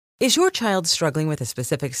Is your child struggling with a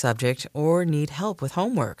specific subject or need help with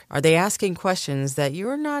homework? Are they asking questions that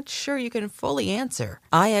you're not sure you can fully answer?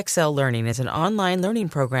 IXL Learning is an online learning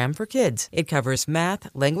program for kids. It covers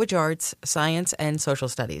math, language arts, science, and social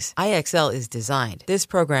studies. IXL is designed. This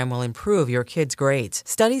program will improve your kids' grades.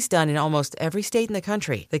 Studies done in almost every state in the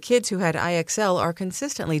country. The kids who had IXL are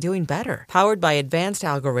consistently doing better. Powered by advanced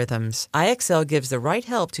algorithms, IXL gives the right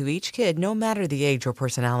help to each kid no matter the age or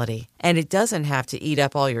personality. And it doesn't have to eat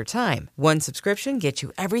up all your time. One subscription gets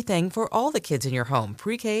you everything for all the kids in your home,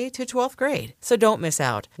 pre-K to 12th grade. So don't miss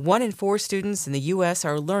out. 1 in 4 students in the U.S.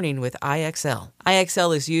 are learning with IXL.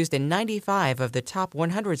 IXL is used in 95 of the top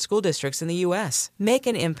 100 school districts in the U.S. Make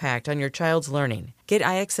an impact on your child's learning. Get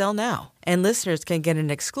IXL now. And listeners can get an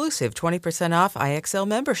exclusive 20% off IXL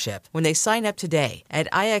membership when they sign up today at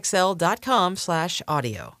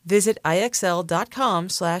IXL.com/audio. Visit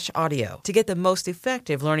IXL.com/audio to get the most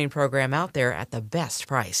effective learning program out there at the best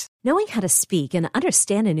price. Knowing how to speak and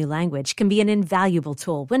understand a new language can be an invaluable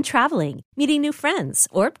tool when traveling, meeting new friends,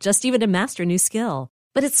 or just even to master a new skill.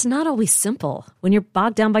 But it's not always simple when you're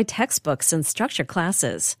bogged down by textbooks and structured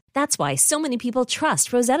classes. That's why so many people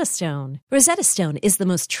trust Rosetta Stone. Rosetta Stone is the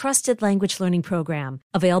most trusted language learning program,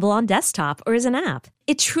 available on desktop or as an app.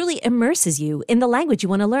 It truly immerses you in the language you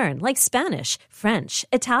want to learn, like Spanish, French,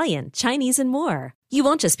 Italian, Chinese, and more. You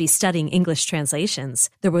won't just be studying English translations.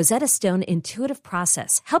 The Rosetta Stone intuitive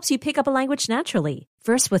process helps you pick up a language naturally,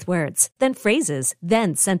 first with words, then phrases,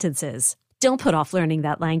 then sentences. Don't put off learning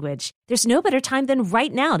that language. There's no better time than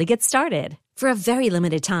right now to get started. For a very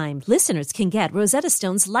limited time, listeners can get Rosetta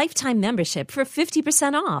Stone's lifetime membership for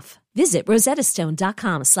 50% off. Visit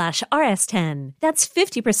rosettastone.com/rs10. That's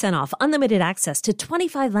 50% off unlimited access to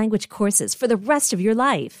 25 language courses for the rest of your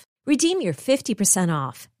life. Redeem your 50%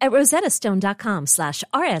 off at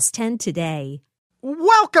rosettastone.com/rs10 today.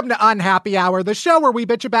 Welcome to Unhappy Hour, the show where we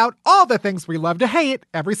bitch about all the things we love to hate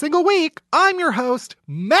every single week. I'm your host,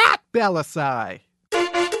 Matt Belisai.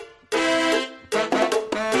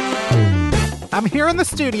 I'm here in the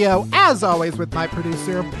studio, as always, with my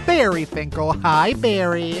producer, Barry Finkel. Hi,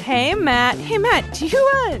 Barry. Hey, Matt. Hey, Matt, do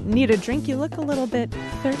you need a drink? You look a little bit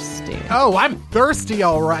thirsty. Oh, I'm thirsty,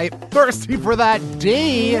 all right. Thirsty for that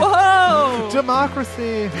D. Whoa!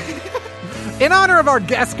 Democracy. In honor of our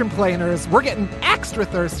guest complainers, we're getting extra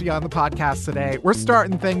thirsty on the podcast today. We're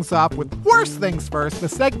starting things off with Worst Things First, the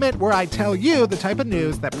segment where I tell you the type of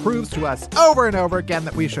news that proves to us over and over again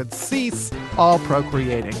that we should cease all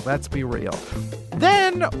procreating. Let's be real.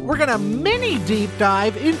 Then we're going to mini deep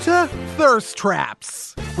dive into thirst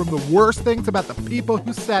traps. From the worst things about the people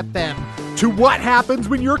who set them to what happens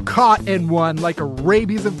when you're caught in one, like a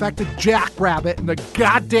rabies-infected jackrabbit in the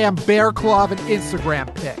goddamn bear claw of an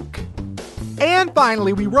Instagram pic. And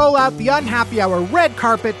finally, we roll out the Unhappy Hour red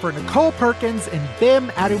carpet for Nichole Perkins and Bim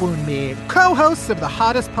Adewunmi, co-hosts of the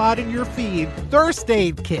hottest pod in your feed, Thirst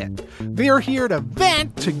Aid Kit. They're here to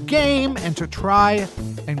vent, to game, and to try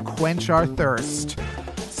and quench our thirst.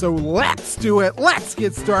 So let's do it. Let's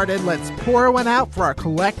get started. Let's pour one out for our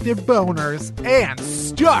collective boners and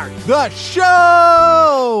start the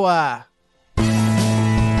show!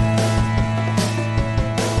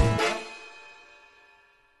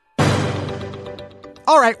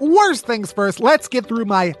 All right, worst things first. Let's get through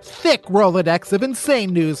my thick Rolodex of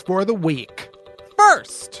insane news for the week.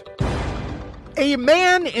 First, a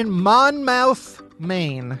man in Monmouth,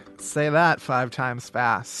 Maine. Say that 5 times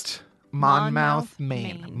fast. Monmouth,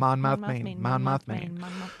 Maine. Monmouth, Maine. Monmouth, Maine.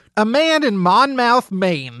 A man in Monmouth,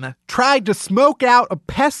 Maine tried to smoke out a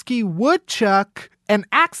pesky woodchuck and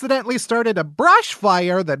accidentally started a brush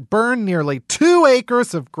fire that burned nearly 2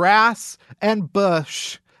 acres of grass and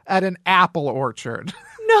bush at an apple orchard.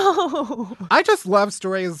 No! I just love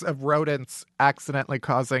stories of rodents accidentally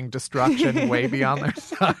causing destruction way beyond their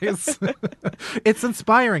size. It's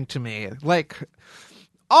inspiring to me. Like,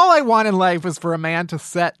 all I want in life is for a man to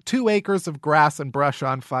set 2 acres of grass and brush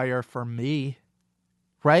on fire for me.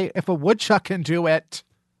 Right? If a woodchuck can do it,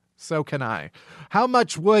 so can I. How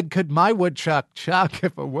much wood could my woodchuck chuck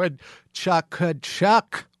if a woodchuck could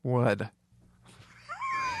chuck wood?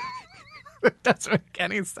 It doesn't make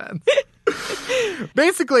any sense.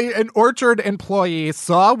 Basically, an orchard employee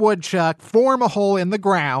saw a woodchuck form a hole in the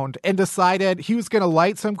ground and decided he was going to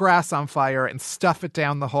light some grass on fire and stuff it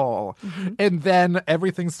down the hole. Mm-hmm. And then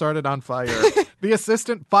everything started on fire. The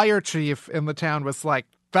assistant fire chief in the town was like,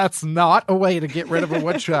 that's not a way to get rid of a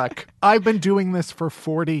woodchuck. I've been doing this for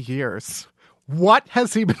 40 years. What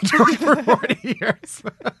has he been doing for 40 years?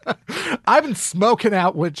 I've been smoking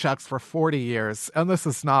out woodchucks for 40 years, and this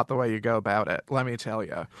is not the way you go about it, let me tell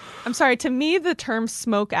you. I'm sorry, to me, the term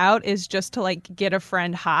smoke out is just to, like, get a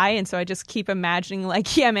friend high, and so I just keep imagining,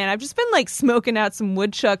 like, yeah, man, I've just been, like, smoking out some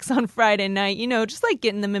woodchucks on Friday night, you know, just, like,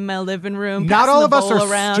 getting them in my living room. Not all of us are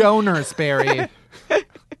around. Stoners, Barry.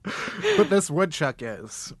 But this woodchuck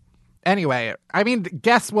is. Anyway, I mean,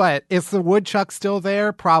 guess what? Is the woodchuck still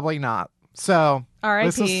there? Probably not. So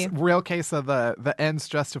this is real case of the ends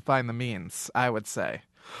justifying the means, I would say.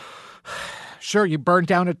 Sure, you burned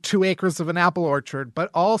down 2 acres of an apple orchard, but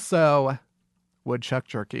also woodchuck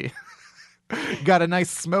jerky. Got a nice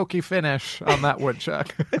smoky finish on that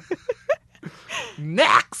woodchuck.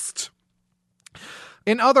 Next!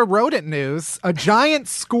 In other rodent news, a giant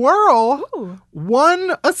squirrel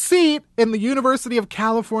won a seat in the University of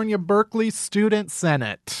California, Berkeley Student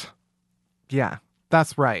Senate. Yeah,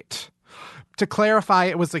 that's right. To clarify,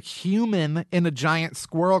 it was a human in a giant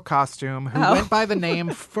squirrel costume who went by the name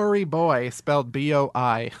Furry Boy, spelled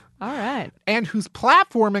B-O-I. All right. And whose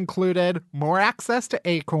platform included more access to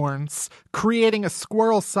acorns, creating a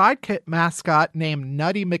squirrel sidekick mascot named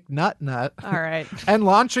Nutty McNutnut. All right. And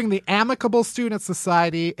launching the Amicable Student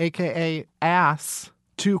Society, a.k.a. ASS,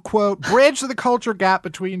 to, quote, bridge the culture gap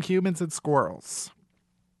between humans and squirrels.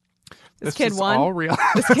 This kid won? All real.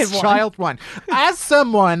 This kid won. Child won. As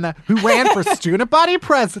someone who ran for student body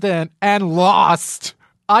president and lost,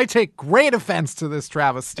 I take great offense to this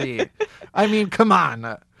travesty. I mean, come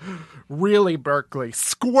on. Really, Berkeley?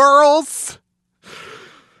 Squirrels?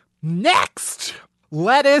 Next!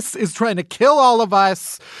 Lettuce is trying to kill all of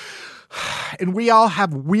us, and we all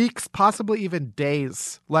have weeks, possibly even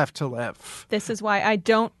days left to live. This is why I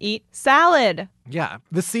don't eat salad. Yeah.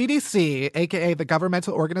 The CDC, a.k.a. the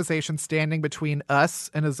governmental organization standing between us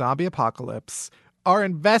and a zombie apocalypse, are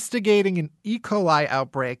investigating an E. coli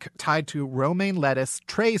outbreak tied to romaine lettuce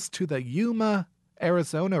traced to the Yuma,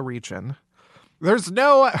 Arizona region. There's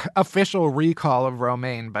no official recall of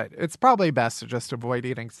romaine, but it's probably best to just avoid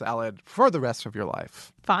eating salad for the rest of your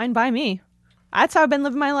life. Fine by me. That's how I've been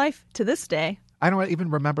living my life to this day. I don't even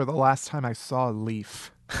remember the last time I saw a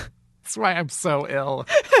leaf. That's why I'm so ill.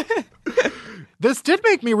 This did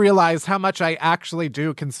make me realize how much I actually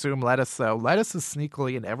do consume lettuce, though. Lettuce is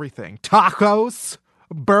sneakily in everything. Tacos,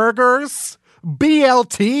 burgers,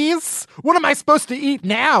 BLTs. What am I supposed to eat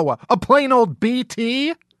now? A plain old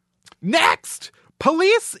BT? Next,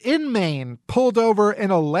 police in Maine pulled over an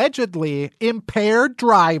allegedly impaired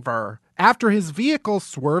driver after his vehicle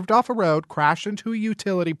swerved off a road, crashed into a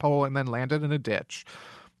utility pole, and then landed in a ditch.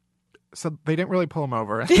 So they didn't really pull him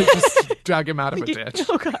over. They just dug him out of a ditch.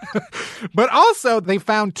 Oh, God. But also, they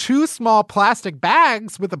found 2 small plastic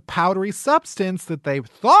bags with a powdery substance that they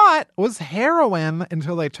thought was heroin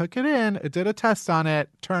until they took it in. It did a test on it.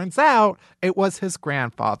 Turns out it was his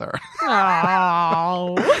grandfather.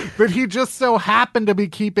 Oh. But he just so happened to be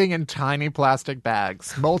keeping in tiny plastic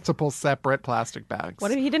bags, multiple separate plastic bags.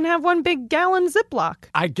 What if he didn't have one big gallon Ziploc?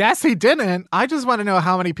 I guess he didn't. I just want to know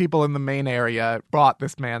how many people in the Maine area bought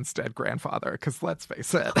this man's dead grandfather, because let's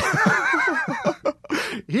face it.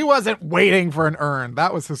 He wasn't waiting for an urn.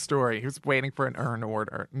 That was his story. He was waiting for an urn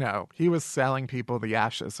order. No, he was selling people the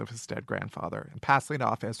ashes of his dead grandfather and passing it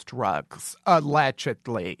off as drugs,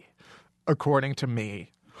 allegedly, according to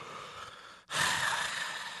me.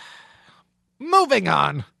 Moving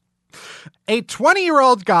on. A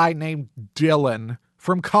 20-year-old guy named Dylan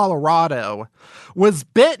from Colorado was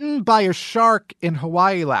bitten by a shark in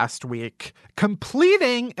Hawaii last week,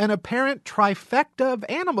 completing an apparent trifecta of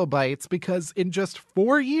animal bites because in just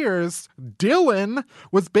 4 years, Dylan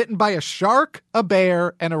was bitten by a shark, a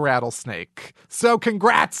bear, and a rattlesnake. So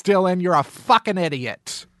congrats, Dylan. You're a fucking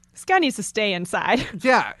idiot. This guy needs to stay inside.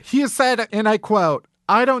 Yeah, he said, and I quote,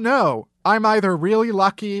 "I don't know. I'm either really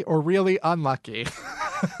lucky or really unlucky."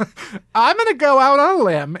 I'm going to go out on a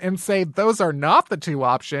limb and say those are not the 2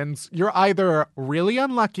 options. You're either really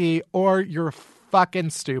unlucky or you're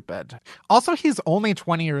fucking stupid. Also, he's only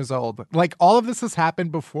 20 years old. Like, all of this has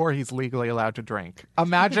happened before he's legally allowed to drink.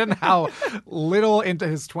 Imagine how little into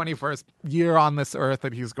his 21st year on this earth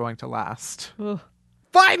that he's going to last. Ugh.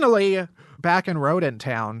 Finally, back in Rodent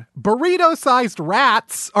Town, burrito-sized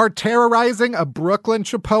rats are terrorizing a Brooklyn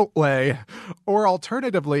Chipotle. Or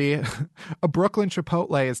alternatively, a Brooklyn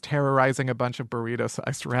Chipotle is terrorizing a bunch of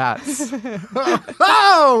burrito-sized rats.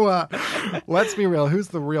 Oh! Let's be real. Who's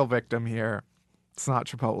the real victim here? It's not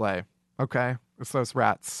Chipotle, okay? It's those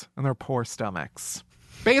rats and their poor stomachs.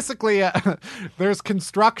 Basically, there's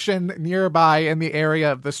construction nearby in the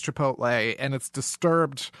area of this Chipotle, and it's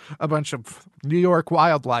disturbed a bunch of New York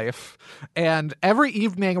wildlife. And every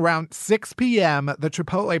evening around 6 p.m., the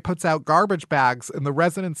Chipotle puts out garbage bags, and the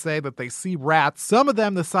residents say that they see rats, some of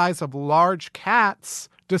them the size of large cats,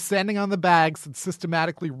 descending on the bags and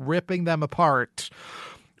systematically ripping them apart.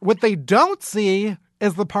 What they don't see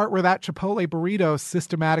is the part where that Chipotle burrito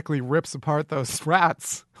systematically rips apart those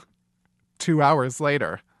rats 2 hours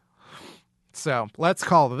later. So let's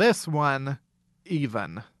call this one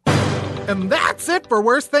even. And that's it for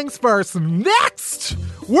Worst Things First. Next,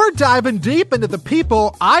 we're diving deep into the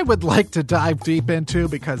people I would like to dive deep into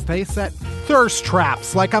because they set thirst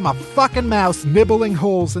traps like I'm a fucking mouse nibbling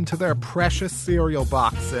holes into their precious cereal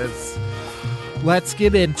boxes. Let's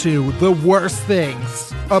get into the worst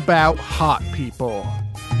things about hot people.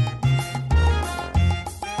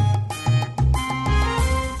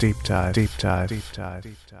 Deep dive, deep dive, deep dive,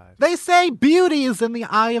 deep dive. They say beauty is in the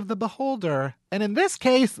eye of the beholder. And in this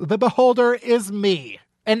case, the beholder is me,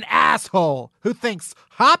 an asshole who thinks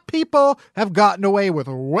hot people have gotten away with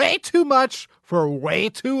way too much for way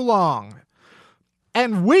too long.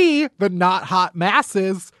 And we, the not hot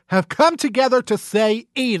masses, have come together to say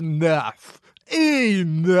enough.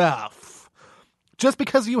 Enough. Just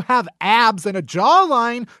because you have abs and a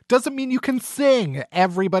jawline doesn't mean you can sing,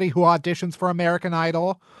 everybody who auditions for American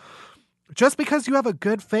Idol. Just because you have a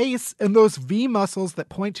good face and those V muscles that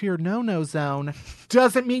point to your no-no zone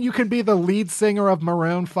doesn't mean you can be the lead singer of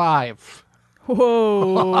Maroon 5.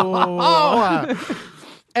 Whoa.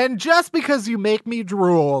 And just because you make me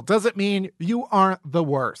drool doesn't mean you aren't the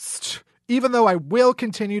worst. Even though I will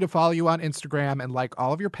continue to follow you on Instagram and like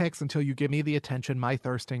all of your pics until you give me the attention my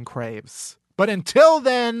thirsting craves. But until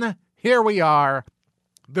then, here we are.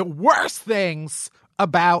 The worst things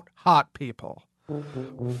about hot people.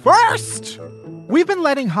 First, we've been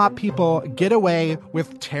letting hot people get away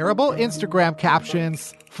with terrible Instagram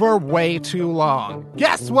captions for way too long.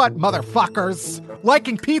 Guess what, motherfuckers?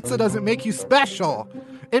 Liking pizza doesn't make you special.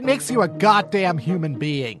 It makes you a goddamn human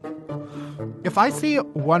being. If I see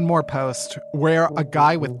one more post where a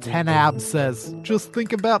guy with 10 abs says, just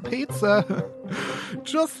think about pizza,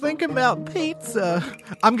 just think about pizza,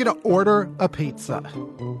 I'm going to order a pizza.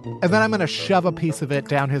 And then I'm going to shove a piece of it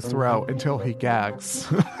down his throat until he gags.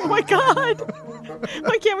 Oh my God.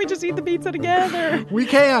 Why can't we just eat the pizza together? We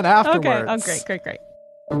can afterwards. Okay. Oh, great.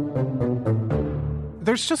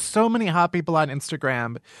 There's just so many hot people on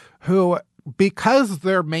Instagram who, because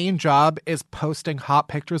their main job is posting hot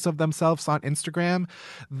pictures of themselves on Instagram,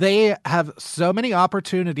 they have so many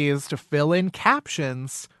opportunities to fill in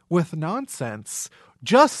captions with nonsense.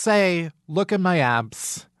 Just say, look at my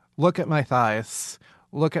abs, look at my thighs,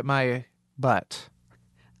 look at my butt.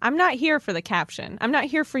 I'm not here for the caption. I'm not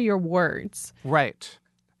here for your words. Right.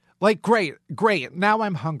 Like, great. Now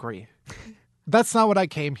I'm hungry. That's not what I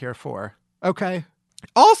came here for. Okay?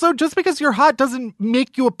 Also, just because you're hot doesn't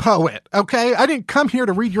make you a poet, okay? I didn't come here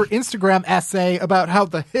to read your Instagram essay about how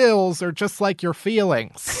the hills are just like your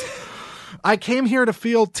feelings. I came here to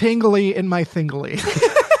feel tingly in my thingly.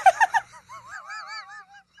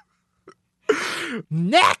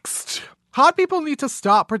 Next! Hot people need to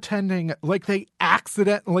stop pretending like they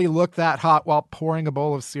accidentally look that hot while pouring a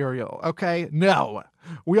bowl of cereal, okay? No.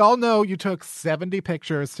 We all know you took 70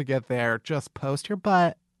 pictures to get there. Just post your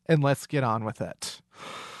butt and let's get on with it.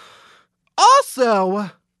 Also,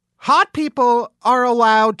 hot people are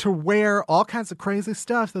allowed to wear all kinds of crazy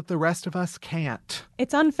stuff that the rest of us can't.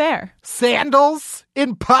 It's unfair. Sandals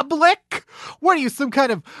in public? What are you, some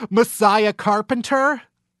kind of Messiah carpenter?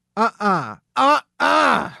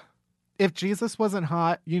 If Jesus wasn't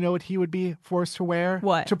hot, you know what he would be forced to wear?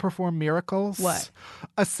 What? To perform miracles? What?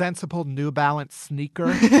 A sensible New Balance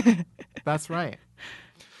sneaker. That's right.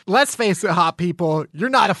 Let's face it, hot people, you're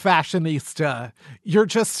not a fashionista. You're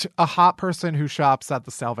just a hot person who shops at the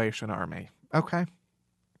Salvation Army. Okay?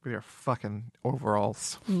 With your fucking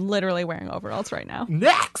overalls. I'm literally wearing overalls right now.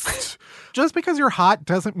 Next! Just because you're hot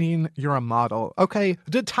doesn't mean you're a model. Okay?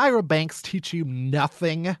 Did Tyra Banks teach you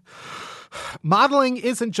nothing? Modeling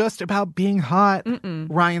isn't just about being hot,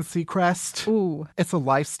 Ryan Seacrest. Ooh. It's a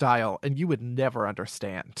lifestyle, and you would never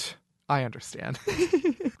understand. I understand.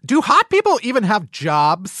 Do hot people even have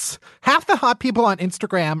jobs? Half the hot people on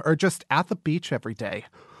Instagram are just at the beach every day.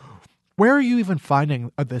 Where are you even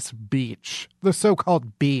finding this beach? The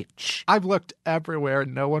so-called beach. I've looked everywhere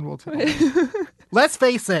and no one will tell me. Let's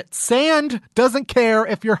face it, sand doesn't care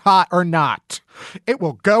if you're hot or not. It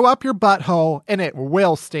will go up your butthole and it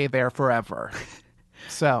will stay there forever.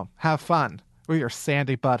 So have fun with your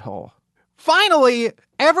sandy butthole. Finally,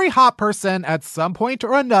 every hot person at some point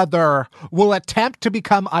or another will attempt to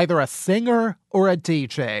become either a singer or a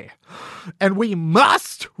DJ. And we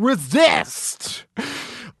must resist.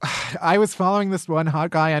 I was following this one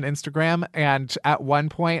hot guy on Instagram, and at one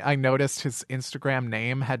point I noticed his Instagram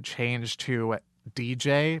name had changed to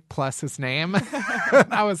DJ plus his name.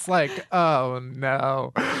 And I was like, oh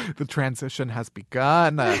no, the transition has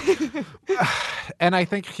begun. And I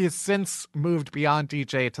think he's since moved beyond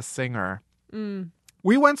DJ to singer.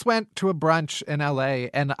 We once went to a brunch in LA,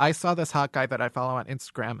 and I saw this hot guy that I follow on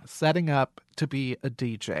Instagram setting up to be a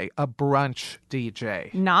DJ, a brunch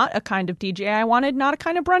DJ. Not a kind of DJ I wanted, not a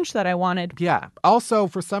kind of brunch that I wanted. Yeah. Also,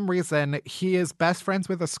 for some reason, he is best friends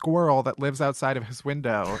with a squirrel that lives outside of his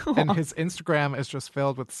window, and his Instagram is just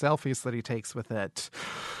filled with selfies that he takes with it.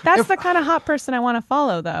 That's the kind of hot person I want to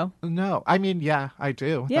follow, though. No. I mean, yeah, I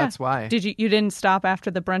do. Yeah. That's why. You didn't stop after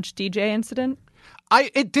the brunch DJ incident?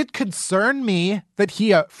 It did concern me that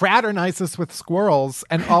he fraternizes with squirrels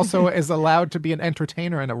and also is allowed to be an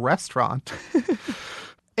entertainer in a restaurant.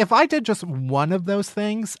 If I did just one of those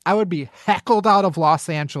things, I would be heckled out of Los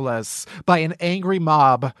Angeles by an angry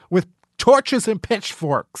mob with torches and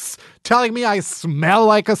pitchforks telling me I smell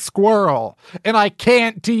like a squirrel and I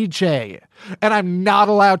can't DJ and I'm not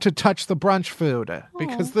allowed to touch the brunch food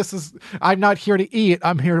because I'm not here to eat,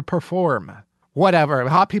 I'm here to perform. Whatever.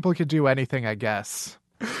 Hot people can do anything, I guess.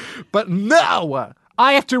 But no!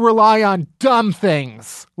 I have to rely on dumb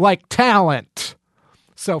things like talent.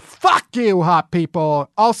 So fuck you, hot people.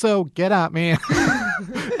 Also, get at me.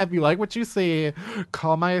 If you like what you see,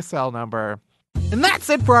 call my cell number. And that's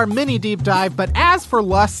it for our mini deep dive. But as for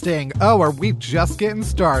lusting, are we just getting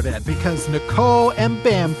started? Because Nichole and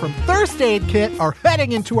Bim from Thirst Aid Kit are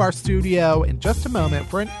heading into our studio in just a moment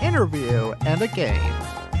for an interview and a game.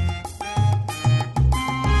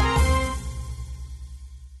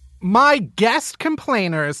 My guest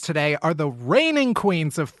complainers today are the reigning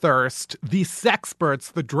queens of thirst, the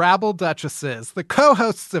sexperts, the drabble duchesses, the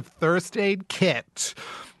co-hosts of Thirst Aid Kit,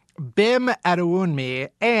 Bim Adewunmi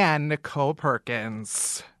and Nichole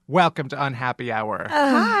Perkins. Welcome to Unhappy Hour.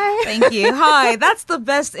 Hi. Thank you. Hi. That's the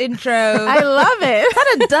best intro. I love it. Is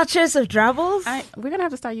that a Duchess of Drabbles? We're going to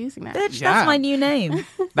have to start using that. Bitch, Yeah. that's my new name.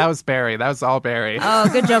 That was Barry. That was all Barry. Oh,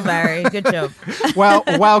 good job, Barry. Good job. Well,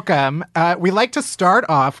 welcome. We like to start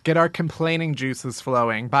off, get our complaining juices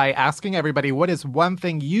flowing by asking everybody, what is one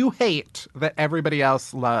thing you hate that everybody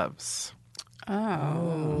else loves?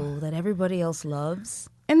 Oh, that everybody else loves?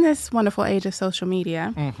 In this wonderful age of social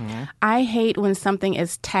media, I hate when something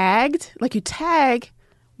is tagged, like you tag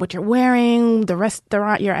what you're wearing, the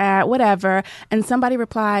restaurant you're at, whatever, and somebody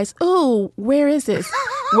replies, "Ooh, where is this?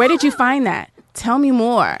 Where did you find that? Tell me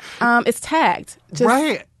more." It's tagged.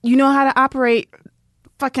 Right. You know how to operate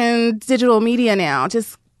fucking digital media now.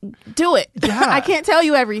 Just do it. Yeah. I can't tell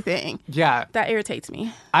you everything. Yeah. That irritates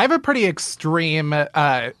me. I have a pretty extreme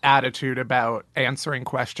attitude about answering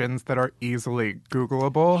questions that are easily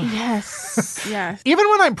Googleable. Yes. Yes. Even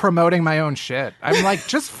when I'm promoting my own shit, I'm like,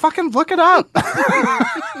 just fucking look it up.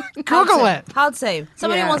 Google it. Hard save.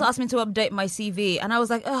 Somebody Yeah. once asked me to update my CV, and I was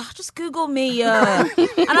like, "Oh, just Google me." And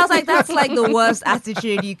I was like, "That's like the worst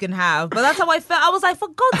attitude you can have." But that's how I felt. I was like, "For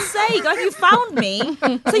God's sake, like you found me,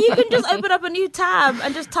 so you can just open up a new tab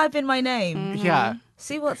and just type in my name. Yeah.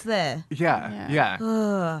 See what's there." Yeah.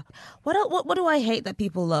 What do I hate that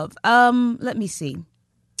people love? Let me see.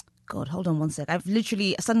 God, hold on one sec.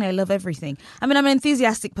 Suddenly I love everything. I mean, I'm an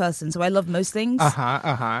enthusiastic person, so I love most things.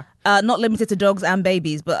 Not limited to dogs and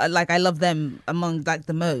babies, but I love them among like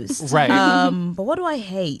the most. Right. But what do I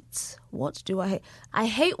hate? What do I hate? I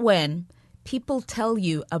hate when people tell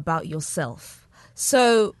you about yourself.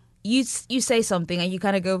 So you say something and you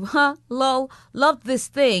kind of go, "Huh, lol, loved this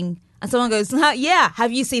thing." And someone goes, "Huh, yeah,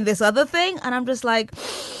 have you seen this other thing?" And I'm just like,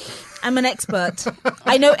 I'm an expert.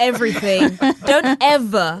 I know everything. Don't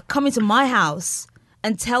ever come into my house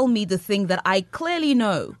and tell me the thing that I clearly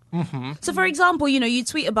know. Mm-hmm. So, for example, you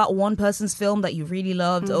tweet about one person's film that you really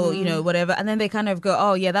loved or, whatever, and then they kind of go,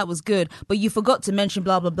 "Oh, yeah, that was good, but you forgot to mention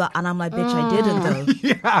blah, blah, blah." And I'm like, bitch, I didn't, though.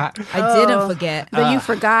 Yeah. I didn't forget. The you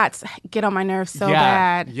forgot get on my nerves so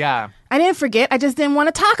bad. Yeah. I didn't forget. I just didn't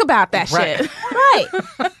want to talk about that Right. shit. Right.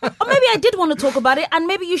 Or maybe I did want to talk about it, and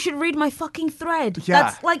maybe you should read my fucking thread. Yeah.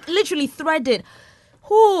 That's like literally threaded.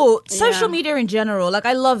 Ooh, social media in general, like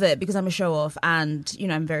I love it because I'm a show off and,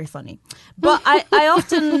 I'm very funny. But I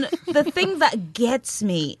often, the thing that gets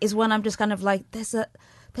me is when I'm just kind of like, there's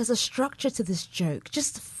a structure to this joke.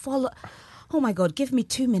 Just follow. Oh my God, give me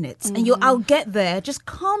 2 minutes and I'll get there. Just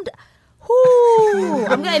calm down. Ooh,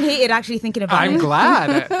 I'm getting heated actually thinking about it. I'm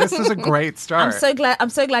glad. This is a great start. I'm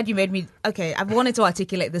so glad you made me. Okay, I've wanted to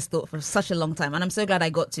articulate this thought for such a long time, and I'm so glad I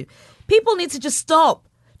got to. People need to just stop.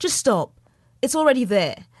 Just stop. It's already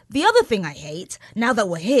there. The other thing I hate, now that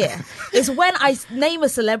we're here, is when I name a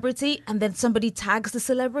celebrity and then somebody tags the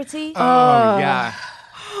celebrity. Oh, yeah.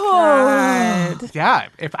 God. Yeah,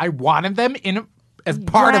 if I wanted them in as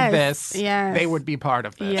part of this, yes. they would be part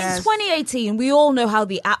of this. Yes. It's 2018. We all know how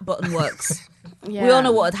the @ button works. Yeah. We all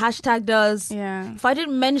know what a hashtag does. Yeah. If I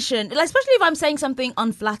didn't mention, like, especially if I'm saying something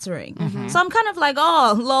unflattering. So I'm kind of like,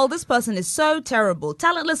 oh, lol, this person is so terrible,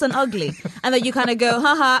 talentless and ugly. And then you kind of go,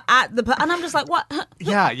 haha, and I'm just like, what?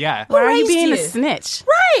 Yeah. Why are you raised being you? a snitch?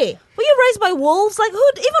 Right. Were you raised by wolves? Like,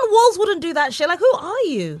 even wolves wouldn't do that shit. Like, who are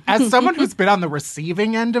you? As someone who's been on the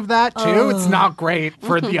receiving end of that, too, it's not great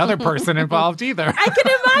for the other person involved either. I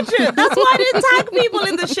can imagine. That's why I didn't tag people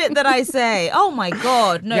in the shit that I say. Oh, my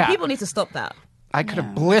God. No, Yeah. people need to stop that. I could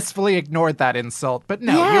have blissfully ignored that insult, but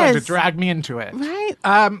no, you had to Yes. drag me into it. Right.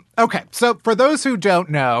 Okay, so for those who don't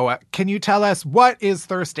know, can you tell us what is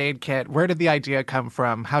Thirst Aid Kit? Where did the idea come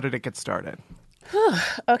from? How did it get started?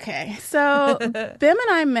 Okay, so Bim and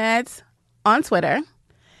I met on Twitter,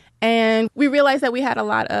 and we realized that we had a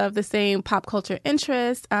lot of the same pop culture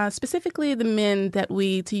interests, specifically the men that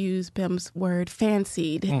we, to use Bim's word,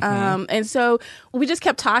 fancied. And so we just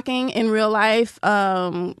kept talking in real life,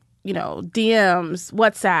 DMs,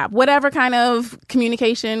 WhatsApp, whatever kind of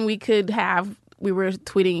communication we could have. We were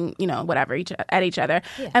tweeting, whatever at each other.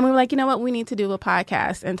 Yeah. And we were like, you know what? We need to do a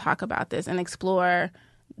podcast and talk about this and explore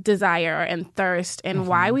desire and thirst and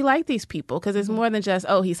why we like these people. Because it's more than just,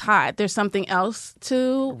 oh, he's hot. There's something else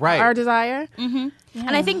to our desire. Yeah.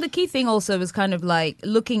 And I think the key thing also is kind of like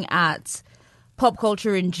looking at pop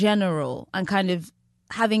culture in general and kind of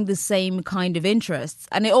having the same kind of interests.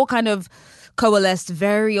 And it all kind of coalesced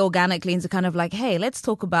very organically into kind of like, hey, let's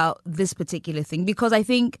talk about this particular thing. Because I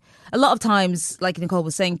think a lot of times, like Nichole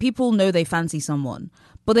was saying, people know they fancy someone,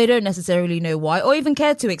 but they don't necessarily know why or even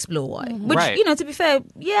care to explore why. Which, to be fair,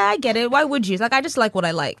 yeah, I get it. Why would you? It's like, I just like what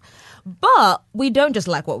I like. But we don't just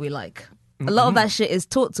like what we like. A lot of that shit is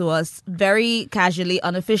taught to us very casually,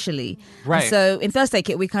 unofficially. Right. And so in Thirst Aid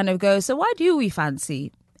Kit, we kind of go, so why do we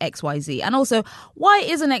fancy XYZ? And also, why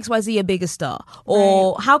isn't XYZ a bigger star?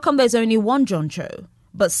 Or how come there's only one John Cho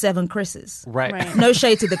but 7 Chris's? Right. No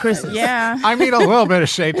shade to the Chris's. Yeah. I mean, a little bit of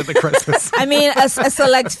shade to the Chris's. I mean, a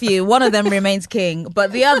select few. One of them remains king,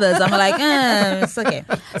 but the others, I'm like, it's okay.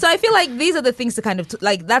 So I feel like these are the things to kind of,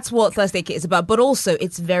 that's what Thirst Aid Kit is about, but also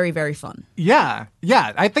it's very, very fun. Yeah.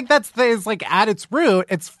 I think that's at its root,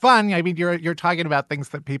 it's fun. I mean, you're talking about things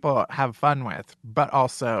that people have fun with, but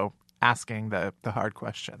also asking the hard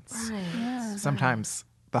questions. Right. Yeah. Sometimes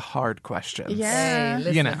the hard questions. Yeah. Hey,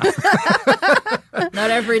 listen.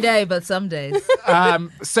 Not every day, but some days.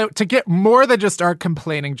 So to get more than just our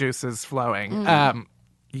complaining juices flowing,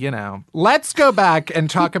 let's go back and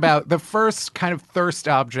talk about the first kind of thirst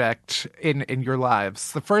object in your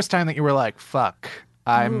lives. The first time that you were like, fuck,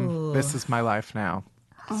 this is my life now.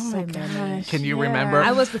 Oh my gosh. Can you remember?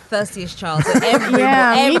 I was the thirstiest child. So everything.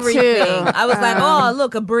 Me too. I was like, oh,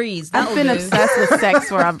 look, a breeze. That'll I've been do. obsessed with sex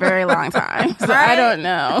for a very long time, so I don't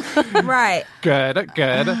know. Right. Good.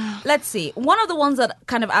 Let's see. One of the ones that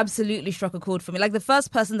kind of absolutely struck a chord for me, like the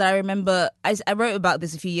first person that I remember, I wrote about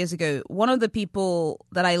this a few years ago. One of the people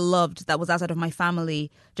that I loved that was outside of my family,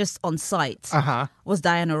 just on sight, was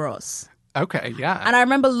Diana Ross. Okay, yeah. And I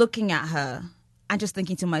remember looking at her and just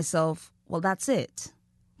thinking to myself, well, that's it.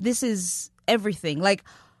 This is everything. Like,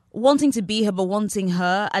 wanting to be her, but wanting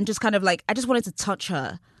her, and just kind of like, I just wanted to touch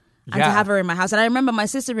her and to have her in my house. And I remember my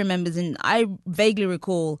sister remembers, and I vaguely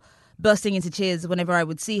recall bursting into tears whenever I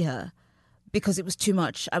would see her because it was too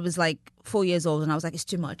much. I was like 4 years old and I was like, it's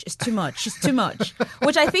too much. It's too much. It's too much.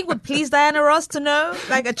 Which I think would please Diana Ross to know.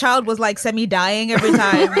 Like, a child was like semi-dying every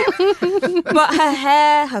time. But her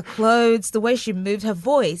hair, her clothes, the way she moved, her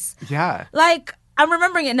voice. Yeah. Like, I'm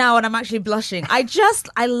remembering it now and I'm actually blushing. I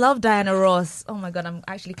love Diana Ross. Oh my God, I'm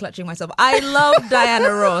actually clutching myself. I love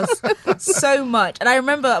Diana Ross so much. And I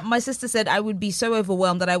remember my sister said I would be so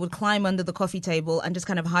overwhelmed that I would climb under the coffee table and just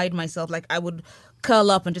kind of hide myself. Like, I would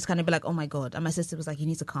curl up and just kind of be like, oh my God. And my sister was like, you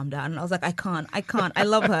need to calm down. And I was like, I can't. I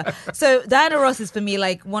love her. So Diana Ross is for me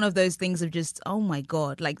like one of those things of just, oh my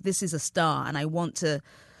God, like this is a star and I want to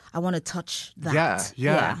touch that.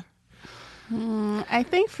 Yeah. I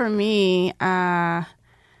think for me, the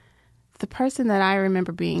person that I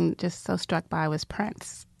remember being just so struck by was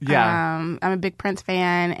Prince. Yeah. I'm a big Prince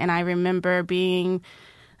fan, and I remember being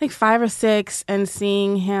like 5 or 6 and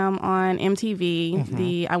seeing him on MTV,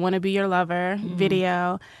 the I Want to Be Your Lover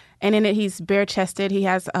video. And in it, he's bare-chested. He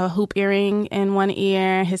has a hoop earring in one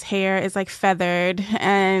ear. His hair is like feathered.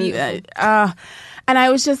 And and I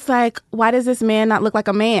was just like, why does this man not look like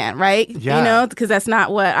a man, right? Yeah. You know, because that's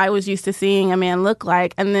not what I was used to seeing a man look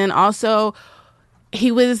like. And then also,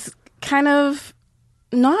 he was kind of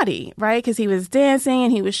naughty, right? Because he was dancing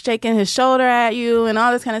and he was shaking his shoulder at you and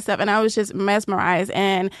all this kind of stuff. And I was just mesmerized.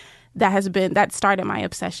 And that started my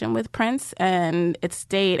obsession with Prince, and it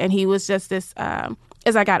stayed. And he was just this,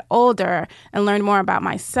 as I got older and learned more about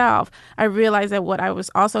myself, I realized that what I was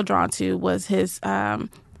also drawn to was his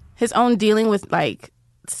own dealing with like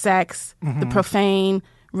sex, the profane,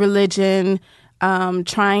 religion,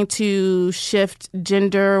 trying to shift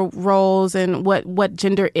gender roles and what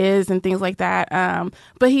gender is and things like that.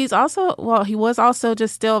 But he was also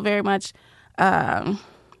just still very much,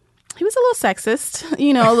 he was a little sexist,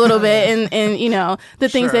 you know, a little bit, and you know, the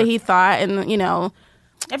things that he thought, and you know,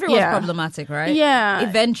 everyone's problematic, right? Yeah.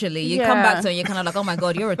 Eventually, you come back to it, you're kind of like, oh my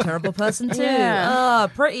God, you're a terrible person too. Yeah.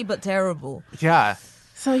 Pretty but terrible. Yeah.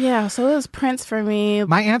 So it was Prince for me.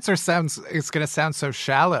 My answer is going to sound so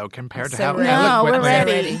shallow compared to how ready. eloquently. We're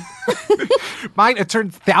ready. Mine, it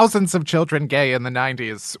turned thousands of children gay in the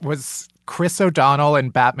 90s, was Chris O'Donnell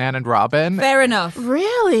in Batman and Robin. Fair enough.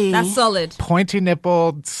 Really? That's solid.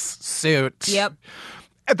 Pointy-nippled suit. Yep.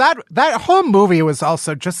 That whole movie was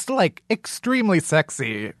also just like extremely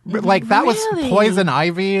sexy. Like that was Poison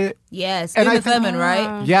Ivy. Yes, And Uma Thurman,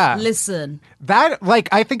 right? Yeah. Listen. That, like,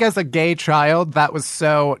 I think as a gay child, that was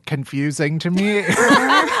so confusing to me.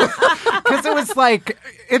 Because it was like,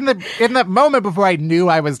 in that moment before I knew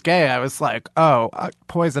I was gay, I was like,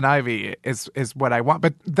 Poison Ivy is what I want.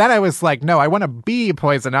 But then I was like, no, I want to be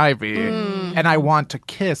Poison Ivy. And I want to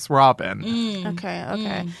kiss Robin.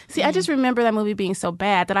 Okay. See, I just remember that movie being so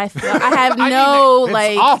bad that I have no,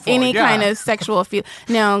 it's awful, any kind of sexual feel.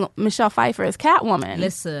 Now, Michelle Pfeiffer is Catwoman.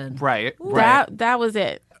 Listen. Right. That was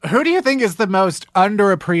it. Who do you think is the most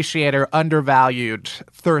underappreciated, undervalued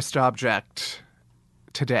thirst object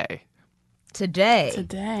today? Today.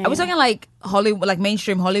 Are we talking like Hollywood, like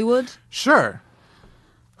mainstream Hollywood? Sure.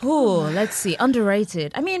 Oh, let's see.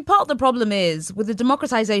 Underrated. I mean, part of the problem is with the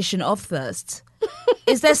democratization of thirst.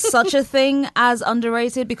 Is there such a thing as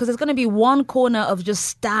underrated? Because there's going to be one corner of just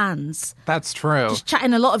stans. That's true. Just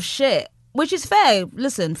chatting a lot of shit. Which is fair.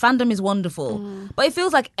 Listen, fandom is wonderful. But it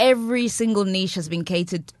feels like every single niche has been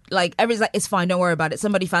catered. Like, it's fine, don't worry about it.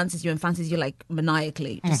 Somebody fancies you and fancies you, like,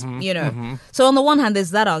 maniacally. Just, you know. So on the one hand,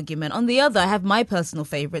 there's that argument. On the other, I have my personal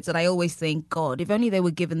favorites that I always think, God, if only they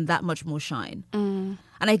were given that much more shine. And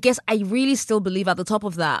I guess I really still believe at the top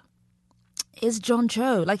of that is John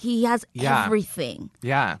Cho. Like, he has everything.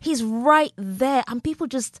 Yeah. He's right there. And people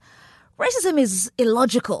just... Racism is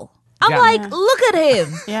illogical. I'm like, look at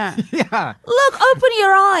him. Yeah. Yeah. Look, open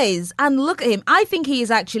your eyes and look at him. I think he is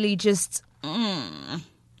actually just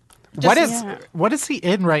What is he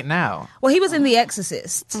in right now? well, he was in The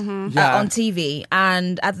Exorcist on TV,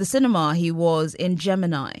 and at the cinema he was in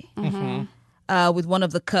Gemini with one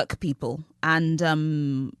of the Kirk people and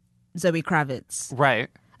Zoe Kravitz, Right.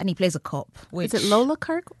 and he plays a cop. Which, Is it Lola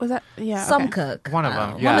Kirk? Was that? Yeah. some okay. Kirk, One of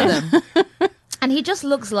them. one of them, and he just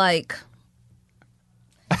looks like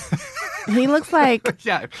He looks like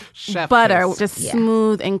Yeah. Chef butter, kiss. just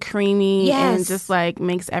smooth and creamy, and Yes. just like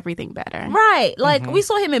makes everything better. right. Like we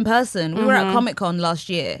saw him in person. We were at Comic-Con last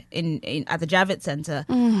year in at the Javits Center,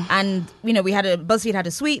 and you know BuzzFeed had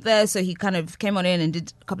a suite there, so he kind of came on in and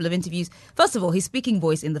did a couple of interviews. First of all, his speaking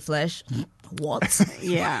voice in the flesh. What?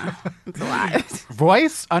 Yeah, it's a lot.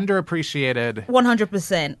 Voice underappreciated.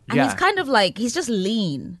 100%. And Yeah. he's kind of like, he's just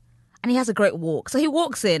lean. And he has a great walk. So he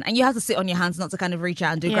walks in and you have to sit on your hands, not to kind of reach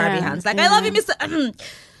out and do grabby hands. Like, I love you, Mr.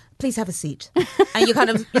 Please have a seat. And you kind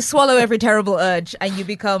of you swallow every terrible urge and you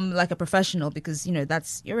become like a professional because, you know,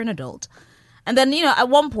 you're an adult. And then, you know, at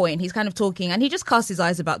one point he's kind of talking and he just casts his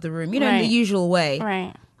eyes about the room, you know, in the usual way.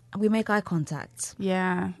 Right. And we make eye contact.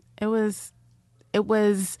 Yeah. It was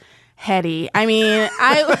heady. I mean,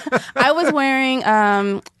 I was wearing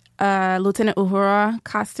Lieutenant Uhura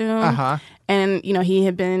costume. And, you know, he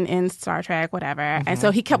had been in Star Trek, whatever. And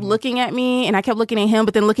so he kept looking at me and I kept looking at him,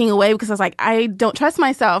 but then looking away because I was like, I don't trust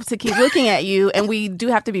myself to keep looking at you. And we do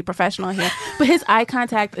have to be professional here. But his eye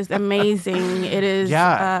contact is amazing. It is,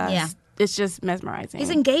 it's just mesmerizing. He's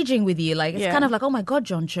engaging with you. Like, it's kind of like, oh my God,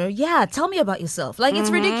 John Cho. Yeah, tell me about yourself. Like, it's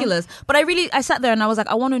ridiculous. But I sat there and I was like,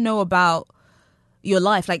 I want to know about your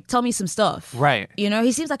life. Like, tell me some stuff. Right. You know,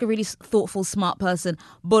 he seems like a really thoughtful, smart person.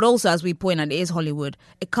 But also, as we point out, it is Hollywood.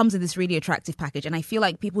 It comes in this really attractive package. And I feel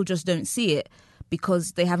like people just don't see it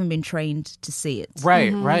because they haven't been trained to see it.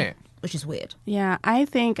 Right, right. Which is weird. Yeah, I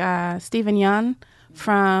think Stephen Yeun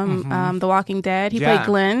from The Walking Dead. He played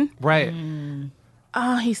Glenn. Right.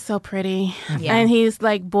 Oh, he's so pretty. Yeah. And he's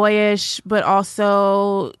like boyish, but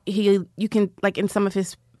also you can like in some of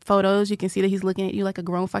his photos, you can see that he's looking at you like a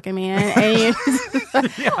grown fucking man.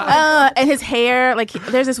 And his hair, like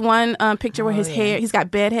there's this one picture where his hair, he's got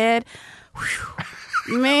bed head. Whew.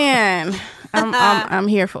 Man, I'm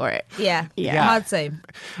here for it. Yeah. Yeah. I'd say.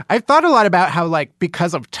 I've thought a lot about how, like,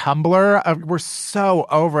 because of Tumblr, we're so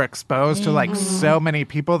overexposed to, like, so many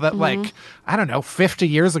people that, like, I don't know, 50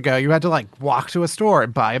 years ago, you had to, like, walk to a store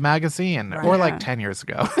and buy a magazine. Or, like, 10 years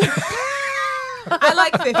ago. I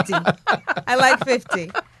like 50.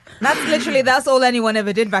 That's all anyone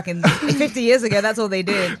ever did back in 50 years ago. That's all they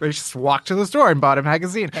did. They just walked to the store and bought a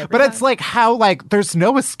magazine. But it's like how, like, there's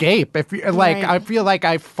no escape. If you, like, I feel like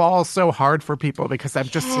I fall so hard for people because I'm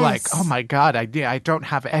just like, oh my God, I don't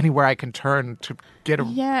have anywhere I can turn to get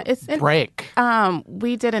a break.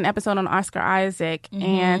 We did an episode on Oscar Isaac,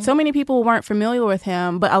 and so many people weren't familiar with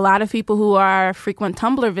him, but a lot of people who are frequent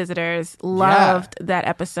Tumblr visitors loved that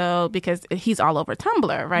episode because he's all over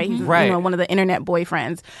Tumblr, right? He's one of the internet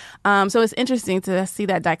boyfriends. So it's interesting to see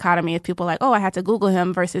that dichotomy of people like, oh, I had to Google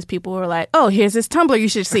him versus people who are like, oh, here's this Tumblr you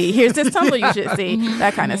should see. Here's this Tumblr you should see.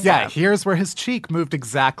 That kind of stuff. Yeah, here's where his cheek moved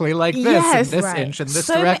exactly like this, in this inch, in this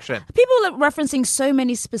direction. People are referencing so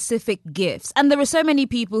many specific GIFs. And there were so many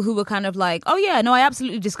people who were kind of like, oh, yeah, no, I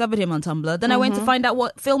absolutely discovered him on Tumblr. Then I went to find out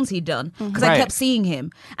what films he'd done because I kept seeing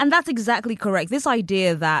him. And that's exactly correct. This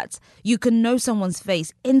idea that you can know someone's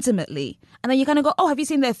face intimately and then you kind of go, oh, have you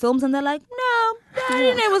seen their films? And they're like, no, I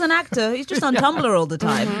didn't know he was an actor. He's just on Tumblr all the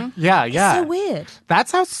time. Yeah. It's so weird.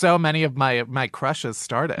 That's how so many of my crushes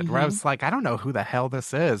started, where I was like, I don't know who the hell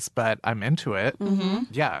this is, but I'm into it.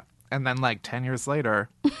 Yeah. And then like 10 years later,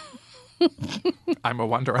 I'm a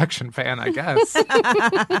One Direction fan, I guess.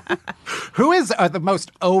 Who is the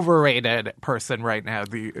most overrated person right now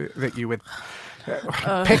that you would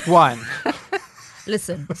pick one?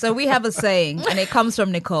 Listen, so we have a saying, and it comes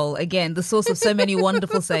from Nichole, again, the source of so many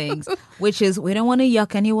wonderful sayings, which is, we don't want to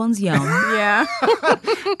yuck anyone's yum. Yeah.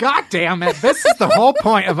 God damn it. This is the whole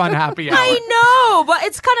point of Unhappy Hour. I know, but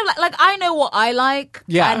it's kind of like I know what I like.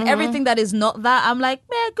 Yeah. And everything that is not that, I'm like,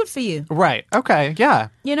 man, good for you. Right. Okay. Yeah.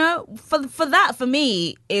 You know, for that, for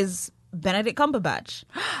me, is Benedict Cumberbatch.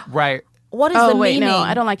 Right. What is the meaning? No,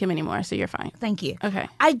 I don't like him anymore, so you're fine. Thank you. Okay.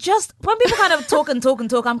 When people kind of talk,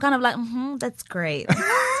 I'm kind of like, that's great.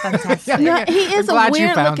 That's fantastic. No, he is a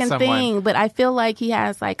weird looking thing, but I feel like he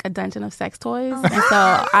has like a dungeon of sex toys. And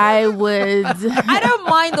so I don't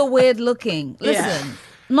mind the weird looking. Listen,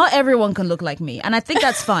 not everyone can look like me, and I think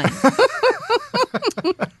that's fine.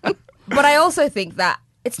 But I also think that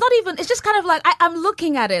it's just kind of like, I'm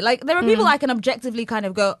looking at it. Like, there are people I can objectively kind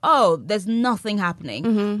of go, oh, there's nothing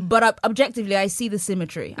happening. But objectively, I see the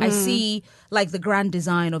symmetry. I see, like, the grand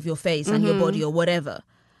design of your face and your body or whatever.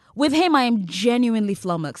 With him, I am genuinely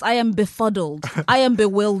flummoxed. I am befuddled. I am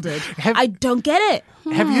bewildered. I don't get it.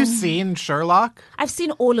 Have you seen Sherlock? I've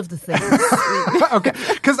seen all of the things. Okay,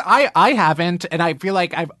 because I haven't, and I feel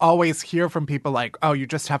like I've always hear from people like, oh, you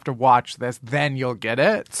just have to watch this, then you'll get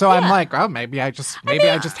it. So I'm like, oh, maybe I just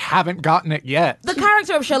haven't gotten it yet. The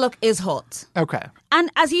character of Sherlock is hot. Okay.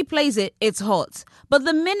 And as he plays it, it's hot. But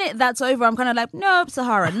the minute that's over, I'm kind of like, nope,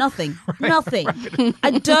 Sahara, nothing. Nothing.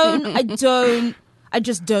 I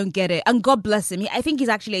just don't get it. And God bless him. I think he's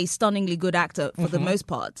actually a stunningly good actor for the most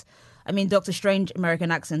part. I mean, Doctor Strange,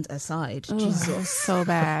 American accent aside. Jesus. So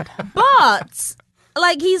bad. But,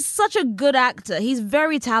 like, he's such a good actor. He's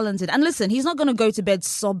very talented. And listen, he's not going to go to bed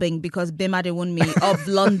sobbing because Bim Adewunmi of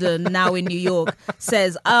London, now in New York,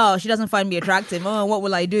 says, oh, she doesn't find me attractive. Oh, what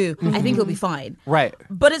will I do? I think he'll be fine. Right.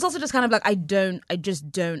 But it's also just kind of like, I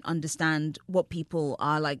just don't understand what people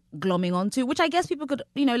are, like, glomming onto, which I guess people could,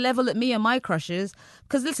 level at me and my crushes.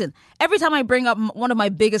 Because listen, every time I bring up one of my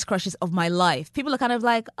biggest crushes of my life, people are kind of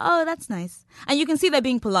like, oh, that's nice. And you can see they're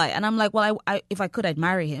being polite. And I'm like, well, if I could, I'd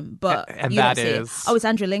marry him. But and you that don't see is... it. Oh, it's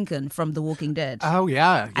Andrew Lincoln from The Walking Dead. Oh,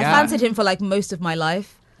 yeah. I fancied him for like most of my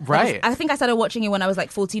life. Right. I think I started watching it when I was like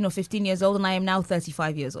 14 or 15 years old, and I am now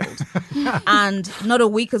 35 years old. And not a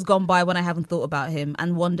week has gone by when I haven't thought about him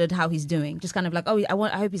and wondered how he's doing. Just kind of like, I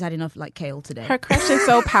hope he's had enough like kale today. Her crush is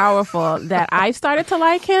so powerful that I started to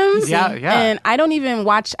like him. Yeah. And I don't even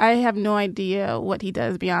watch. I have no idea what he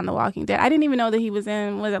does beyond The Walking Dead. I didn't even know that he was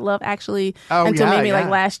in Love Actually until maybe like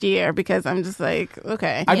last year, because I'm just like,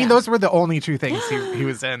 okay. I mean, those were the only two things he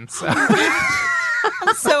was in. So.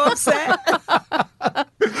 I'm so upset.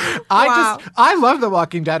 I love The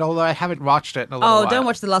Walking Dead, although I haven't watched it in a little while. Oh, don't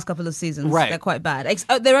watch the last couple of seasons. Right. They're quite bad.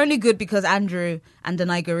 They're only good because Andrew and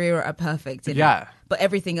Denai Guerrero are perfect. But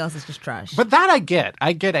everything else is just trash. But that I get.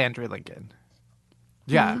 I get Andrew Lincoln.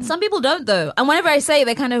 Yeah. Some people don't, though. And whenever I say it,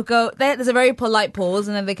 they kind of go, there's a very polite pause,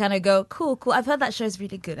 and then they kind of go, cool, I've heard that show's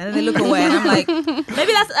really good. And then they look away, and I'm like,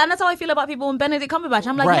 maybe that's how I feel about people in Benedict Cumberbatch.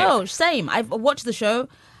 I'm like, no, same. I've watched the show.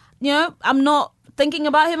 You know, I'm not thinking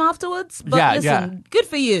about him afterwards, but listen, good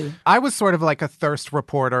for you. I was sort of like a thirst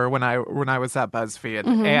reporter when I was at BuzzFeed,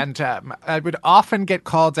 and I would often get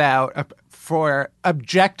called out for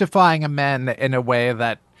objectifying a men in a way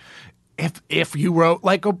that if you wrote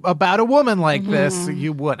like about a woman like this,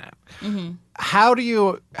 you wouldn't. How do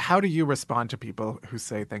you respond to people who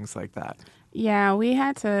say things like that? Yeah, we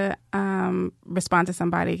had to respond to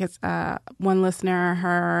somebody because one listener,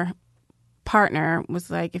 her partner was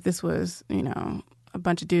like, if this was, a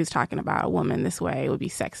bunch of dudes talking about a woman this way, it would be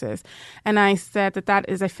sexist. And I said that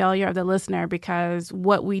is a failure of the listener, because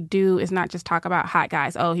what we do is not just talk about hot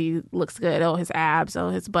guys. Oh, he looks good. Oh, his abs. Oh,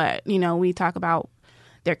 his butt. We talk about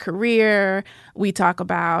their career. We talk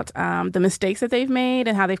about the mistakes that they've made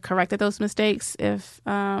and how they've corrected those mistakes, if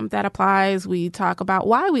that applies. We talk about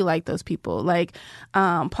why we like those people. Like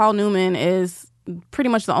Paul Newman is pretty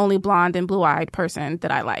much the only blonde and blue-eyed person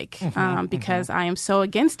that I like, because I am so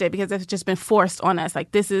against it, because it's just been forced on us.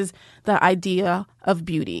 Like, this is the idea of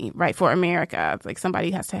beauty, right, for America. It's like somebody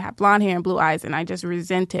has to have blonde hair and blue eyes, and I just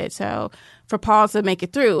resent it. So for Paul to make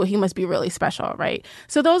it through, he must be really special, right?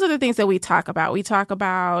 So those are the things that we talk about. We talk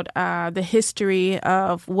about the history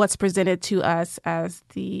of what's presented to us as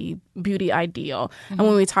the beauty ideal. And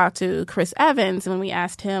when we talked to Chris Evans, when we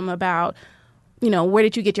asked him about, where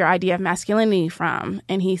did you get your idea of masculinity from?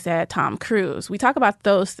 And he said, Tom Cruise. We talk about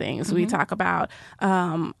those things. We talk about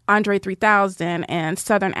Andre 3000 and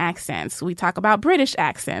Southern accents. We talk about British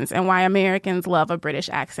accents and why Americans love a British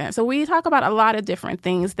accent. So we talk about a lot of different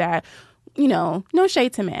things that, no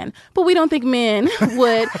shade to men, but we don't think men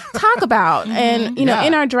would talk about. And,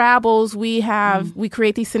 in our drabbles, we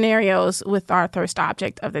create these scenarios with our thirst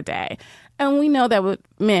object of the day. And we know that with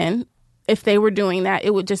men, if they were doing that,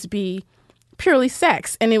 it would just be purely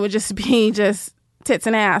sex, and it would just be just tits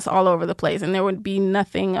and ass all over the place, and there would be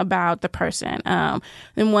nothing about the person.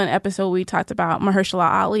 In one episode, we talked about Mahershala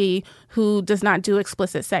Ali, who does not do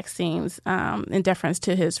explicit sex scenes in deference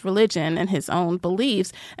to his religion and his own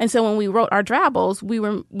beliefs. And so when we wrote our drabbles,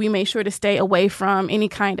 we made sure to stay away from any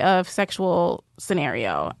kind of sexual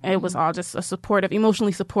scenario. It was all just a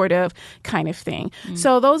emotionally supportive kind of thing.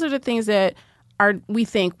 So those are the things that we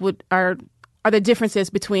think are the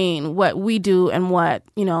differences between what we do and what,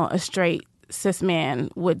 a straight cis man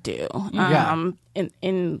would do. I mean,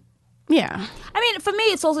 for me,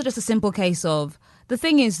 it's also just a simple case of, the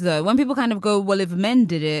thing is, though, when people kind of go, well, if men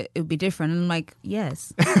did it, it would be different. And I'm like,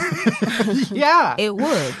 yes. Yeah. It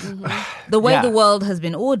would. The way the world has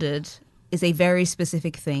been ordered is a very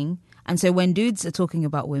specific thing. And so when dudes are talking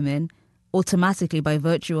about women, automatically, by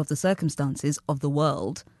virtue of the circumstances of the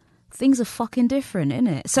world, things are fucking different,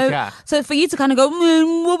 innit? So for you to kind of go,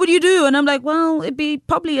 what would you do? And I'm like, well, it'd be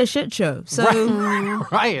probably a shit show. So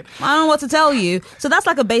right. I don't know what to tell you. So that's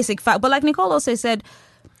like a basic fact. But like Nichole also said,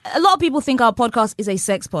 a lot of people think our podcast is a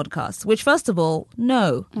sex podcast, which, first of all,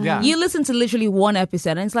 no. Yeah. You listen to literally one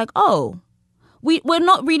episode and it's like, oh, we're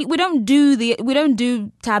not really, we don't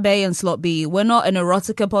do tab A and slot B. We're not an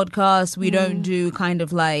erotica podcast. We don't do kind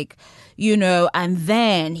of like, and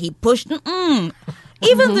then he pushed,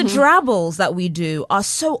 Even the drabbles that we do are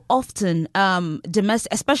so often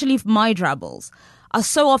domestic, especially my drabbles, are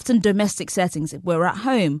so often domestic settings. If we're at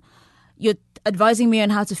home, you're advising me on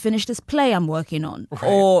how to finish this play I'm working on. Right.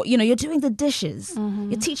 Or, you're doing the dishes.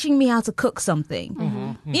 You're teaching me how to cook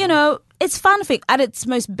something. It's fanfic at its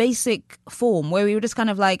most basic form, where we were just kind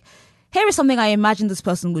of like, here is something I imagine this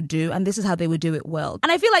person would do, and this is how they would do it well.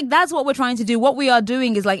 And I feel like that's what we're trying to do. What we are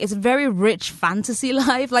doing is like, it's a very rich fantasy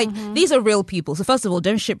life. Like, these are real people. So first of all,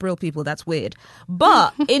 don't ship real people. That's weird.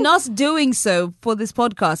 But in us doing so for this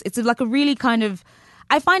podcast, it's like a really kind of,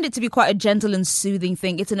 I find it to be quite a gentle and soothing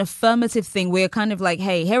thing. It's an affirmative thing. We're kind of like,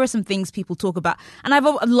 hey, here are some things people talk about. And I've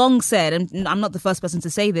long said, and I'm not the first person to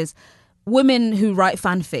say this, women who write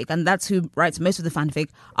fanfic, and that's who writes most of the fanfic,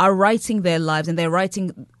 are writing their lives, and they're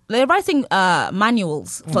writing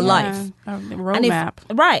manuals for life. A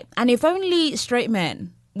roadmap. And if only straight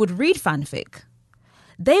men would read fanfic,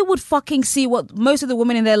 they would fucking see what most of the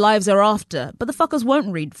women in their lives are after. But the fuckers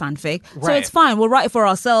won't read fanfic. Right. So it's fine. We'll write it for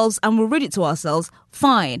ourselves and we'll read it to ourselves.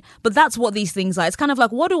 Fine. But that's what these things are. It's kind of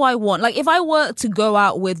like, what do I want? Like, if I were to go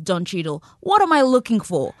out with Don Cheadle, what am I looking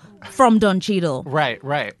for from Don Cheadle?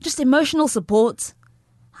 Right. Just emotional support.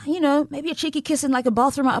 maybe a cheeky kiss in like a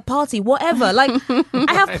bathroom at a party, whatever. Like,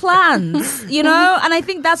 I have plans, and I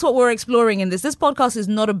think that's what we're exploring in this. This podcast is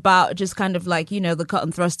not about just kind of like, the cut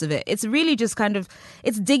and thrust of it. It's really just kind of,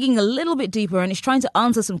 it's digging a little bit deeper, and it's trying to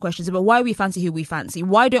answer some questions about why we fancy who we fancy.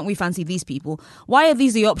 Why don't we fancy these people? Why are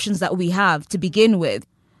these the options that we have to begin with?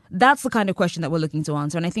 That's the kind of question that we're looking to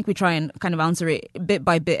answer. And I think we try and kind of answer it bit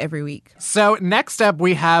by bit every week. So next up,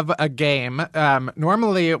 we have a game.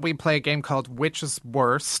 Normally, we play a game called Which is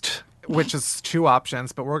Worst, which is 2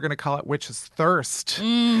 options, but we're going to call it Which is Thirst,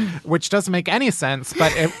 which doesn't make any sense,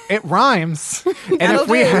 but it rhymes. And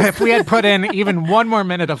if we had put in even one more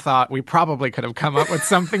minute of thought, we probably could have come up with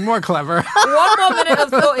something more clever. One more minute of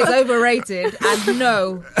thought is overrated. And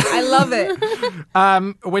no, I love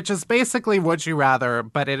it. Which is basically Would You Rather,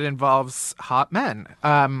 but it involves hot men.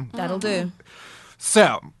 That'll do.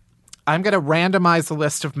 So I'm going to randomize a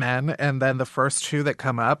list of men, and then the first 2 that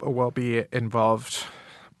come up will be involved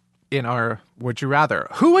in our Would You Rather.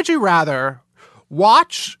 Who would you rather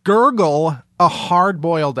watch gurgle a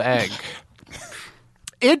hard-boiled egg?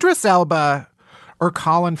 Idris Elba or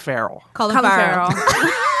Colin Farrell? Colin Farrell.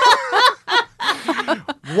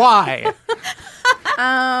 Why?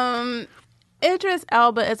 Idris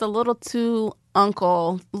Elba is a little too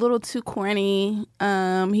uncle, a little too corny.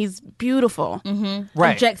 He's beautiful. Mm-hmm.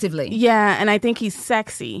 Right. Objectively. Yeah, and I think he's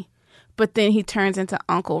sexy. But then he turns into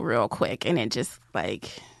uncle real quick, and it just,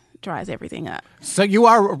 dries everything up. So you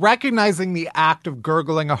are recognizing the act of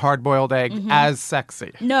gurgling a hard-boiled egg as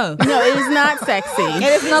sexy. No, it is not sexy. It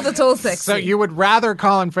is not at all sexy. So you would rather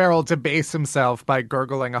Colin Farrell debase himself by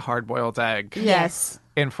gurgling a hard-boiled egg Yes.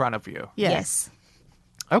 in front of you? Yes.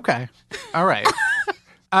 Okay. All right.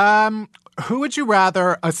 Who would you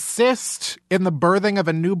rather assist in the birthing of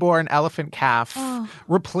a newborn elephant calf,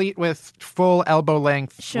 replete with full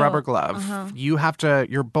elbow-length rubber glove?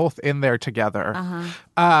 You're both in there together.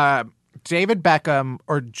 David Beckham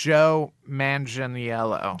or Joe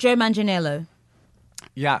Manganiello? Joe Manganiello.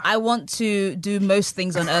 Yeah. I want to do most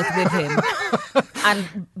things on earth with him.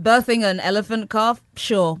 And birthing an elephant calf,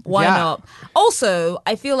 sure, why not? Also,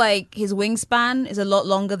 I feel like his wingspan is a lot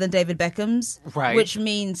longer than David Beckham's, right? Which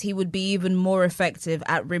means he would be even more effective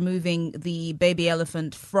at removing the baby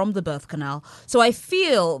elephant from the birth canal. So I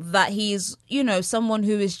feel that he's, someone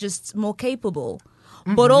who is just more capable.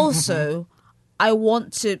 But also, I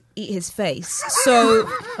want to eat his face. So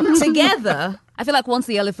together, I feel like once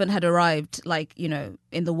the elephant had arrived, in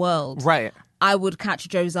the world, right, I would catch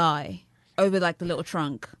Joe's eye over the little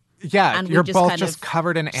trunk. Yeah, and you're both just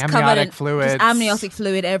covered in amniotic fluid. Just amniotic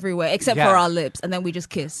fluid everywhere, except for our lips. And then we just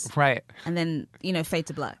kiss. Right. And then, fade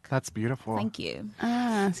to black. That's beautiful. Thank you.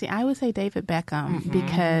 See, I would say David Beckham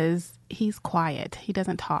because he's quiet. He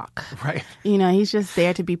doesn't talk. Right. He's just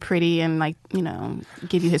there to be pretty and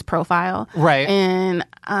give you his profile. Right. And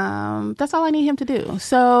that's all I need him to do.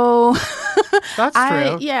 So that's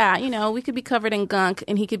true. Yeah, we could be covered in gunk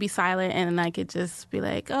and he could be silent and I could just be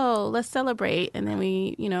like, oh, let's celebrate. And then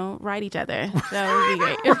we, ride each other. That would be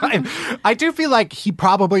great. Right. I do feel like he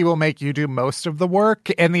probably will make you do most of the work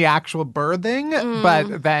in the actual birthing.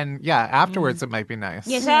 But then, afterwards it might be nice.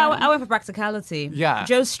 Yeah, so I went for practicality. Yeah.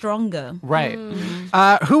 Joe's stronger. Right.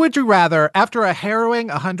 Who would you rather, after a harrowing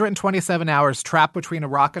 127 hours trapped between a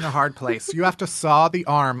rock and a hard place, you have to saw the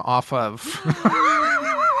arm off of...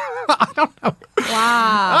 I don't know.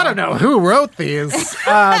 Wow. I don't know who wrote these.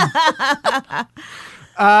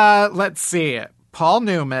 Let's see. Paul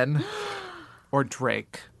Newman or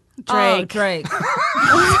Drake? Oh, Drake.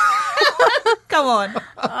 Come on.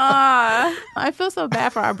 I feel so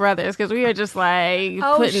bad for our brothers because we are just putting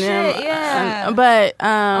them. Yeah. But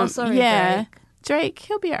sorry, Drake,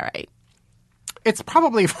 he'll be all right. It's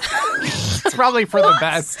probably for the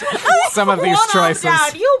best. Some of these choices.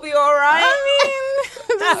 Down, you'll be all right.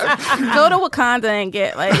 Go to Wakanda and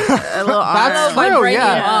get a little arm. That's true.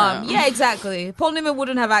 Yeah, exactly. Paul Newman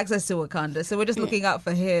wouldn't have access to Wakanda, so we're just looking out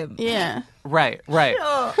for him. Yeah. Right.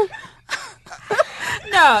 No,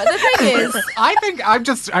 the thing is, I think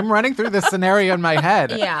I'm running through this scenario in my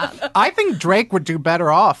head. Yeah. I think Drake would do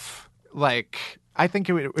better off. I think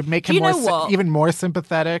it would make him even more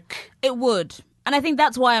sympathetic. It would. And I think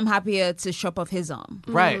that's why I'm happier to chop off his arm.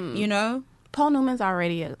 Right. Paul Newman's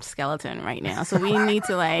already a skeleton right now, so we need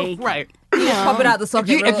to right. Pop it out the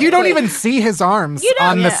socket. If you don't even see his arms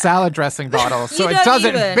on the salad dressing bottle, so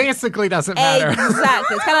it basically doesn't matter.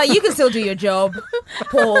 Exactly. It's kind of you can still do your job,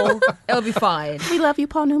 Paul. It'll be fine. We love you,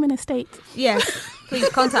 Paul Newman Estate. Yes. Please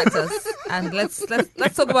contact us and let's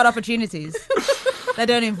talk about opportunities that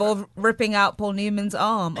don't involve ripping out Paul Newman's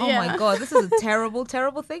arm. Oh my God, this is a terrible,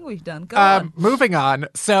 terrible thing we've done. Go on. Moving on.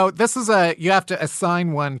 So this is you have to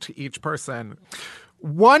assign one to each person.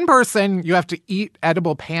 One person you have to eat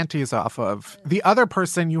edible panties off of. The other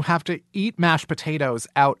person you have to eat mashed potatoes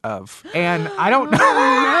out of. And I don't know.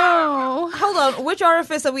 No. Hold on. Which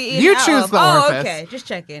orifice are we eating You out choose of? the Oh, orifice. okay. Just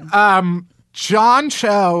checking. John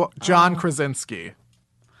Cho, John Krasinski.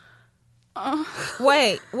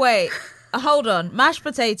 Wait. Hold on. Mashed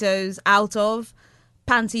potatoes out of,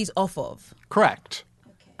 panties off of. Correct.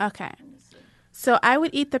 Okay. So I would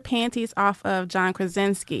eat the panties off of John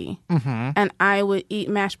Krasinski, and I would eat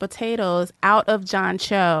mashed potatoes out of John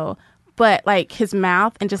Cho, but like his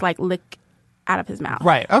mouth and just like lick out of his mouth.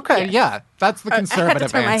 Right. Okay. Yeah. That's the I had conservative to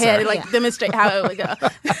turn answer. my head and like demonstrate how it would go.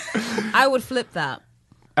 I would flip that.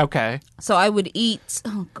 Okay. So I would eat.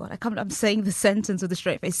 Oh God, I'm saying the sentence with a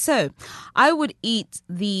straight face. So I would eat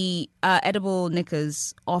the edible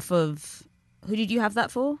knickers off of. Who did you have that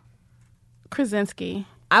for? Krasinski.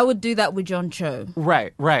 I would do that with John Cho,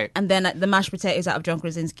 Right. and then the mashed potatoes out of John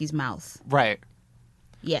Krasinski's mouth. Right.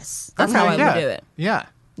 Yes, that's Okay, how I yeah. would do it. Yeah.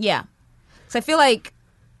 Yeah, so I feel like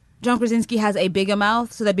John Krasinski has a bigger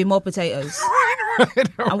mouth, so there'd be more potatoes.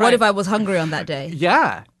 And what if I was hungry on that day?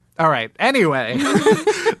 Yeah. All right. Anyway,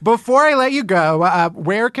 before I let you go,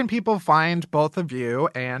 where can people find both of you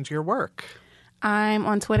and your work? I'm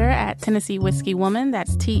on Twitter at Tennessee Whiskey Woman.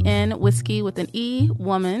 That's TN Whiskey with an E,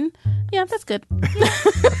 woman. Yeah, that's good.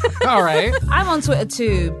 All right. I'm on Twitter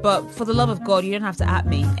too, but for the love of God, you don't have to at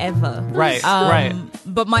me ever. Right. Right.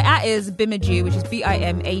 But my at is Bimadew, which is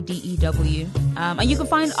Bimadew. And you can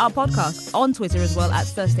find our podcast on Twitter as well at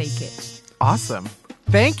First Aid Kit. Awesome.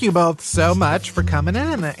 Thank you both so much for coming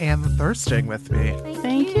in and thirsting with me.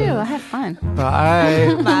 Thank you. I had fun.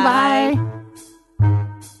 Bye. Bye.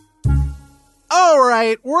 All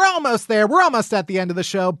right, we're almost there. We're almost at the end of the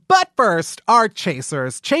show. But first, our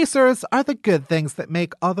chasers. Chasers are the good things that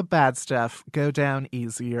make all the bad stuff go down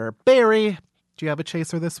easier. Barry, do you have a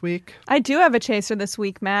chaser this week? I do have a chaser this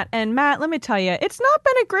week, Matt. And Matt, let me tell you, it's not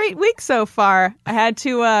been a great week so far. I had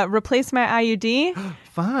to replace my IUD.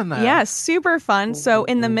 Fun. Yeah, super fun. So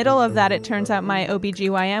in the middle of that, it turns out my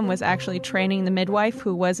OBGYN was actually training the midwife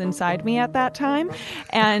who was inside me at that time.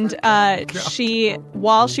 And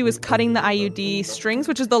while she was cutting the IUD strings,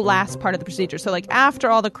 which is the last part of the procedure, so like after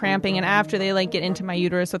all the cramping and after they like get into my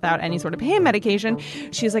uterus without any sort of pain medication,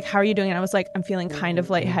 she's like, how are you doing? And I was like, I'm feeling kind of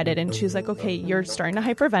lightheaded. And she's like, okay, you're starting to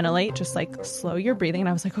hyperventilate. Just like slow your breathing. And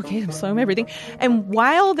I was like, okay, I'm slowing my breathing. And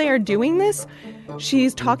while they are doing this,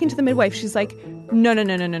 she's talking to the midwife. She's like, no.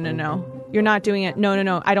 You're not doing it.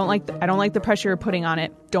 No. I don't like the pressure you're putting on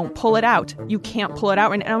it. Don't pull it out. You can't pull it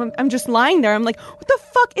out. And I'm just lying there. I'm like, what the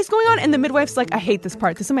fuck is going on? And the midwife's like, I hate this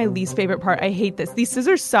part. This is my least favorite part. I hate this. These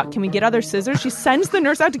scissors suck. Can we get other scissors? She sends the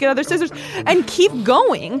nurse out to get other scissors and keep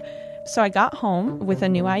going. So I got home with a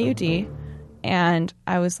new IUD and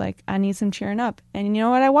I was like, I need some cheering up. And you know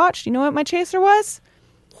what I watched? You know what my chaser was?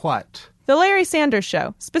 What? The Larry Sanders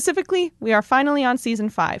Show. Specifically, we are finally on season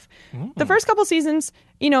 5. The first couple seasons,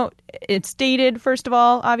 it's dated, first of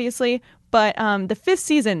all, obviously. But the 5th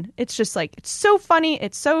season, it's just like, it's so funny.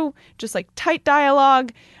 It's so just like tight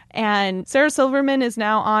dialogue. And Sarah Silverman is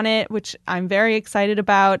now on it, which I'm very excited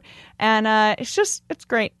about. And it's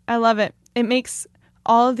great. I love it. It makes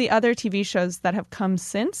all of the other TV shows that have come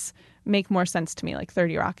since make more sense to me, like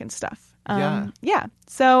 30 Rock and stuff. Yeah.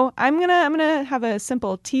 So I'm gonna have a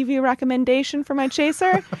simple TV recommendation for my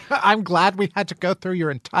chaser. I'm glad we had to go through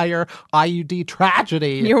your entire IUD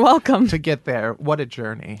tragedy. You're welcome. To get there. What a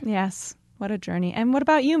journey. Yes. What a journey. And what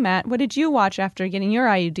about you, Matt? What did you watch after getting your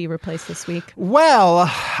IUD replaced this week? Well,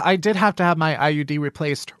 I did have to have my IUD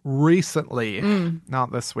replaced recently.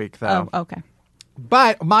 Not this week, though. Oh, okay.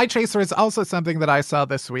 But my chaser is also something that I saw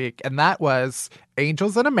this week, and that was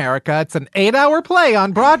Angels in America. It's an 8-hour play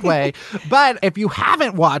on Broadway. But if you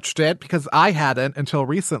haven't watched it, because I hadn't until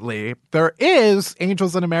recently, there is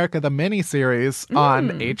Angels in America, the miniseries on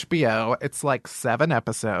HBO. It's like 7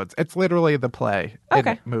 episodes. It's literally the play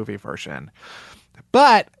in movie version.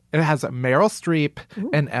 But it has Meryl Streep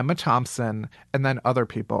and Emma Thompson and then other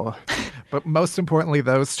people. But most importantly,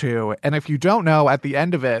 those two. And if you don't know, at the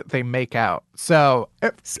end of it, they make out. So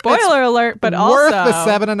spoiler alert, but worth also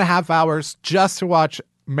the 7.5 hours just to watch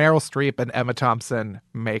Meryl Streep and Emma Thompson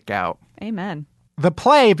make out. Amen. The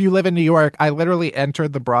play, if you live in New York, I literally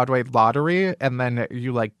entered the Broadway lottery and then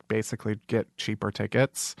you basically get cheaper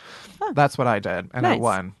tickets. Huh. That's what I did. And I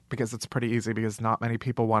won because it's pretty easy because not many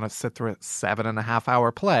people want to sit through a 7.5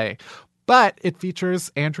 hour play. But it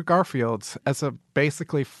features Andrew Garfield as a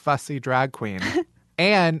basically fussy drag queen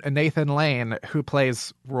and Nathan Lane, who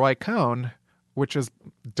plays Roy Cohn, which is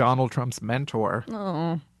Donald Trump's mentor.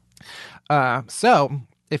 Oh. So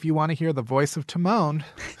if you want to hear the voice of Timon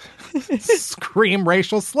scream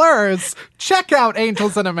racial slurs, check out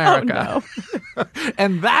Angels in America. Oh, no.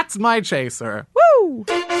 And that's my chaser. Woo!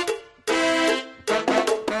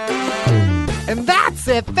 And that's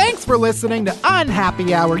it. Thanks for listening to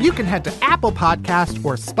Unhappy Hour. You can head to Apple Podcast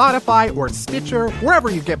or Spotify or Stitcher, wherever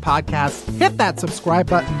you get podcasts. Hit that subscribe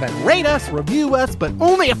button, then rate us, review us, but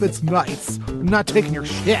only if it's nice. I'm not taking your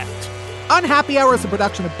shit. Unhappy Hour is a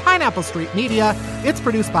production of Pineapple Street Media. It's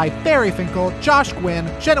produced by Barry Finkel, Josh Gwynn,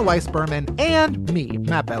 Jenna Weiss-Berman, and me,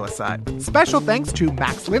 Matt Belisai. Special thanks to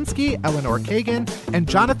Max Linsky, Eleanor Kagan, and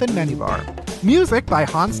Jonathan Menivar. Music by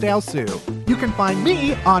Hansdale Sue. You can find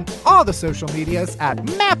me on all the social medias at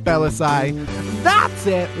Matt Belisai. That's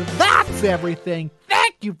it. That's everything.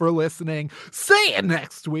 Thank you for listening. See you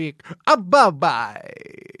next week. Bye-bye.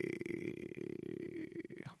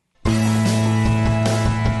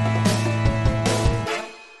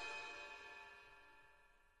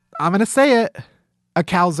 I'm going to say it. A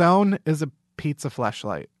calzone is a pizza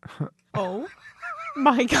fleshlight. Oh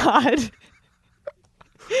my God.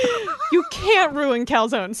 You can't ruin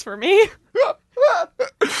calzones for me.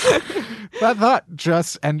 That thought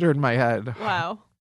just entered my head. Wow.